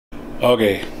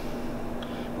Okay,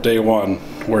 day one,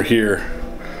 we're here.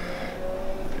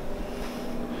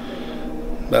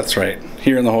 That's right,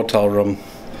 here in the hotel room.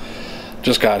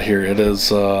 Just got here. It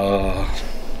is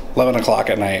 11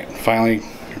 o'clock at night. Finally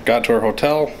got to our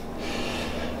hotel,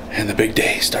 and the big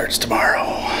day starts tomorrow.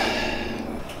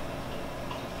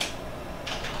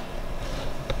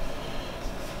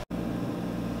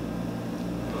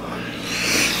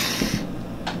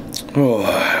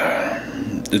 Oh,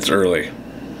 it's early.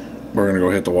 We're gonna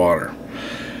go hit the water.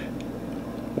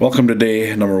 Welcome to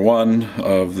day number one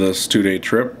of this 2-day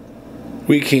trip.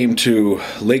 We came to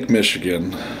Lake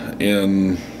Michigan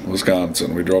in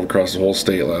Wisconsin. We drove across the whole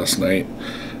state last night,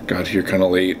 got here kind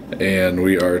of late, and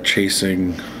we are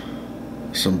chasing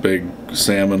some big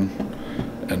salmon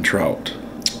and trout.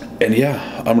 And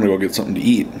yeah, I'm gonna go get something to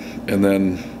eat, and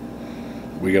then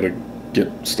we gotta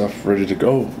get stuff ready to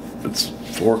go. It's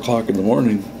 4 o'clock in the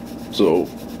morning, so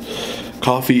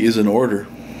coffee is in order,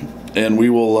 and we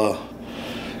will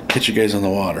catch you guys on the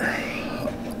water.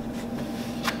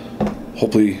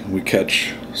 Hopefully we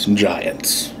catch some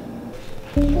giants.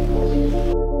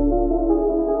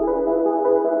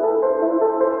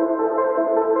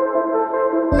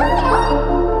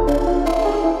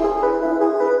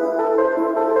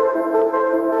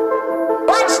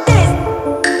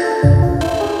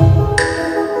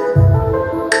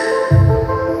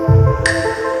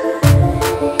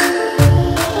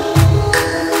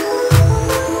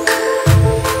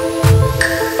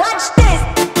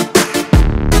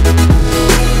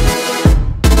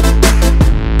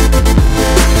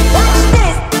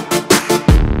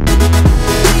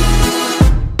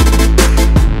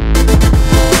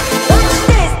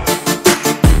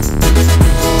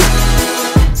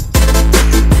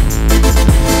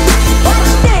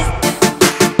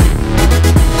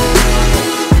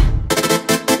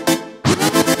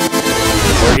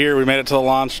 Here, we made it to the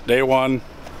launch, day one,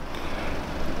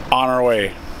 on our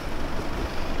way.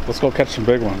 Let's go catch some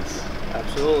big ones.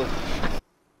 Absolutely.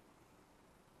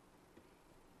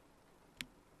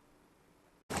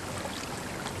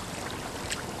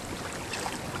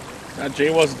 Jay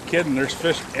wasn't kidding, there's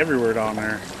fish everywhere down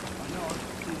there.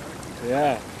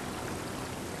 Yeah.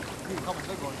 A couple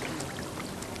big ones.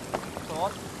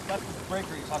 So that's the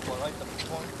breaker you talked about, right? The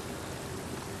point?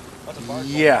 That's a barge.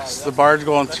 Yes, the barge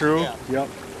going through. Yeah. Yep.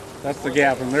 That's the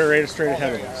gap, and they're right straight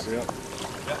ahead of us. Yep.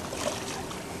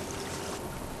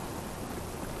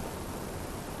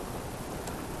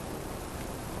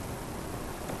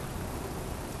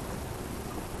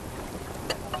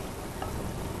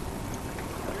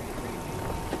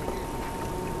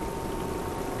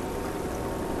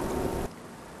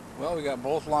 Well, we got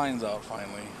both lines out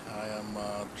finally. I am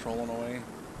trolling away.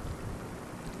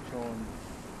 Trolling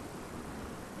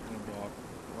about,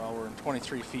 well, we're in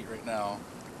 23 feet right now.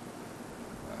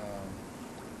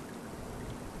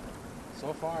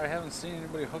 So far I haven't seen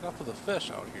anybody hook up with a fish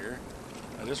out here.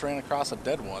 I just ran across a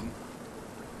dead one.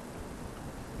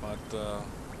 But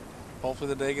hopefully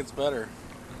the day gets better.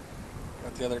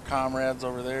 Got the other comrades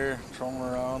over there trolling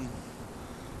around.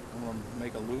 I'm going to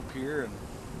make a loop here and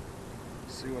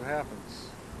see what happens.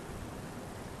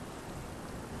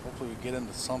 Hopefully we get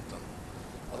into something.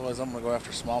 Otherwise I'm going to go after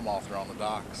smallmouth around the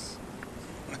docks.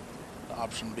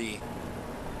 Option B.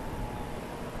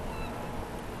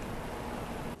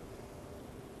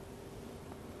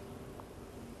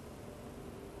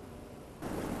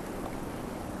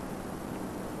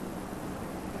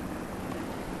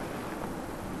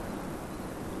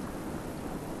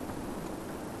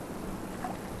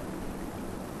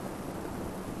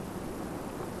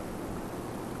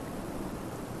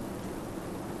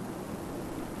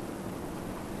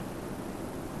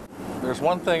 There's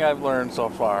one thing I've learned so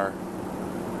far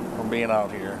from being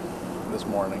out here this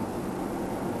morning.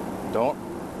 Don't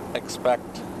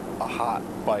expect a hot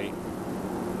bite.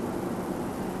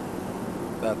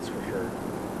 That's for sure.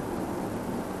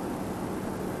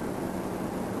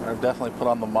 I've definitely put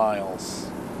on the miles.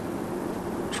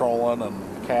 Trolling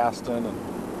and casting, and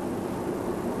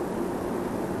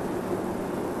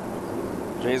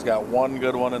Jay's got one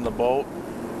good one in the boat.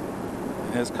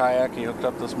 His kayak he hooked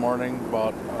up this morning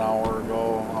about an hour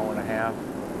ago, hour and a half.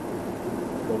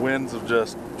 The winds have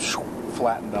just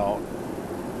flattened out.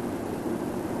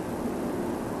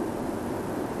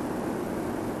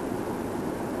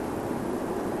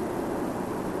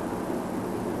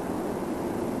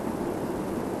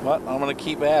 But I'm going to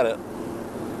keep at it.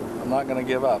 I'm not going to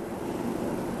give up.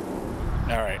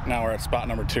 All right, now we're at spot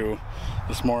number 2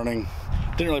 this morning.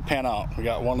 Didn't really pan out. We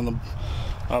got one in the,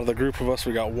 out of the group of us,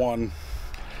 we got one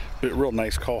real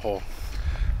nice coho.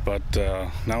 But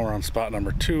now we're on spot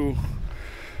number 2,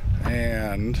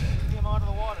 and came out of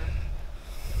the water.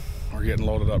 we're getting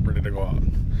loaded up, ready to go out.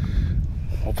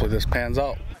 Hopefully this pans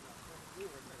out.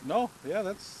 No, yeah,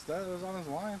 that was on his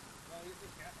line.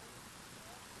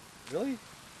 Really?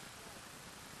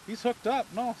 He's hooked up.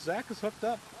 No, Zach is hooked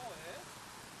up. Oh,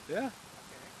 it is? Yeah. Okay.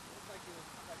 Looks like he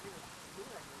was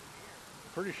luring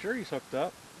over Pretty sure he's hooked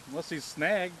up. Unless he's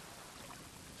snagged.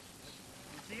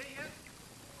 here. You see it yet?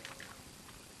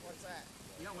 What's that?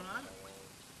 You got one on?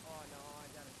 Oh, no, I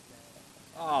got it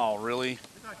snagged. Oh, really? I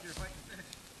thought you were fighting fish.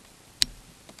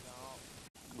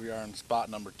 No. We are in spot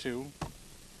number 2.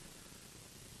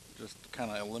 Just kind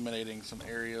of eliminating some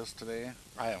areas today.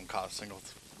 I haven't caught a single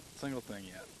thing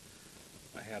yet.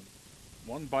 I had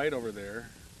one bite over there.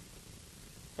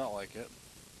 Felt like it.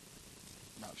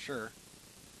 Not sure.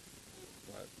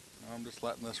 But I'm just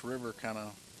letting this river kind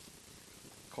of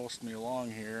coast me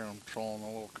along here. I'm trolling a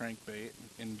little crankbait,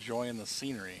 enjoying the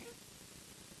scenery.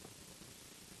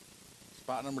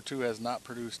 Spot number 2 has not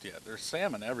produced yet. There's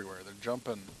salmon everywhere. They're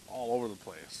jumping all over the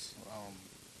place.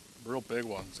 Real big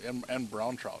ones, and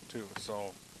brown trout too.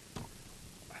 So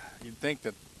you'd think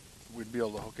that we'd be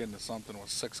able to hook into something with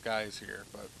 6 guys here,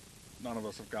 but none of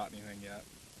us have got anything yet.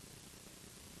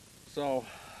 So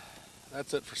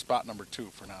that's it for spot number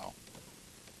 2 for now.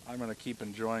 I'm going to keep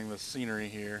enjoying the scenery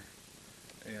here,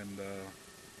 and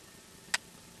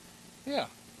yeah,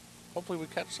 hopefully we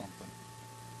catch something.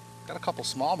 Got a couple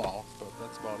smallmouth, but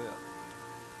that's about it.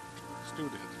 Stu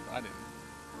did. I didn't.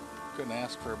 Couldn't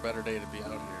ask for a better day to be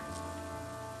out here.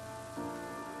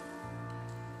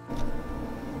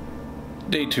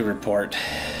 Day 2 report.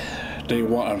 Day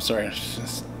 1, I'm sorry,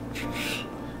 it's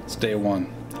day 1.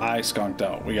 I skunked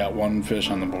out. We got 1 fish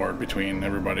on the board between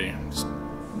everybody. Just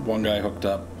 1 guy hooked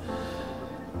up.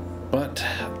 But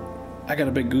I got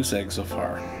a big goose egg so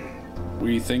far.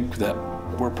 We think that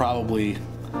we're probably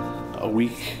a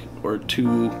week or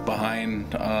 2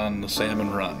 behind on the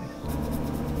salmon run.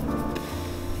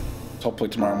 Hopefully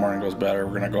tomorrow morning goes better.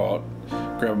 We're gonna go out,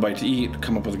 grab a bite to eat,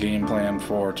 come up with a game plan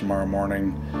for tomorrow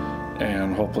morning,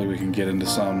 and hopefully we can get into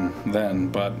some then.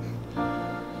 But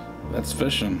that's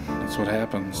fishing. That's what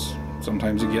happens.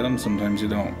 Sometimes you get them, sometimes you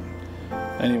don't.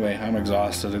 Anyway, I'm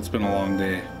exhausted. It's been a long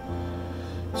day.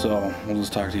 So we'll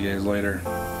just talk to you guys later.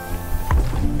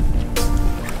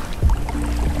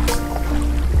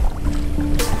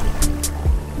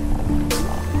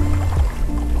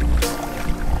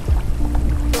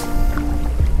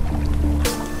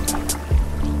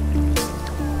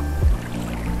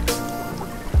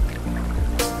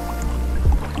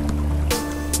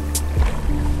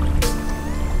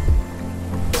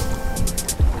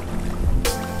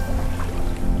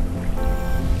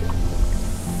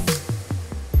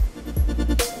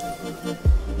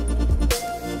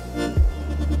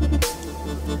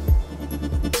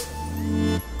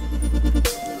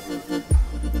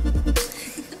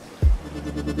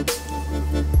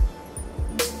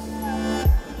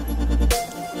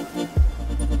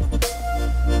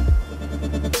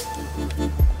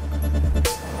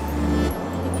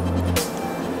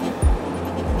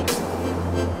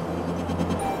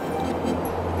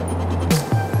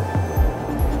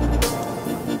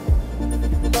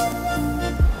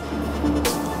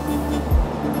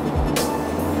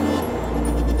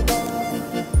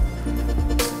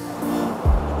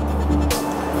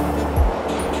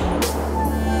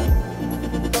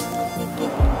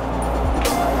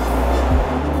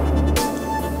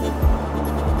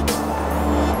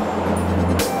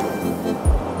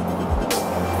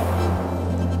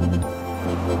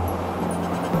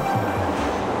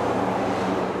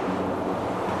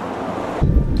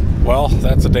 Well,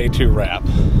 that's a day 2 wrap.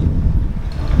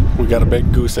 We got a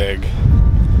big goose egg,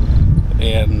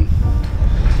 and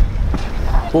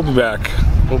we'll be back.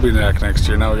 We'll be back next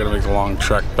year. Now we gotta make the long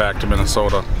trek back to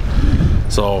Minnesota.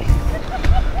 So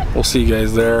we'll see you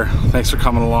guys there. Thanks for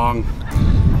coming along,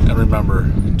 and remember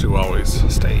to always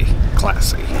stay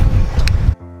classy.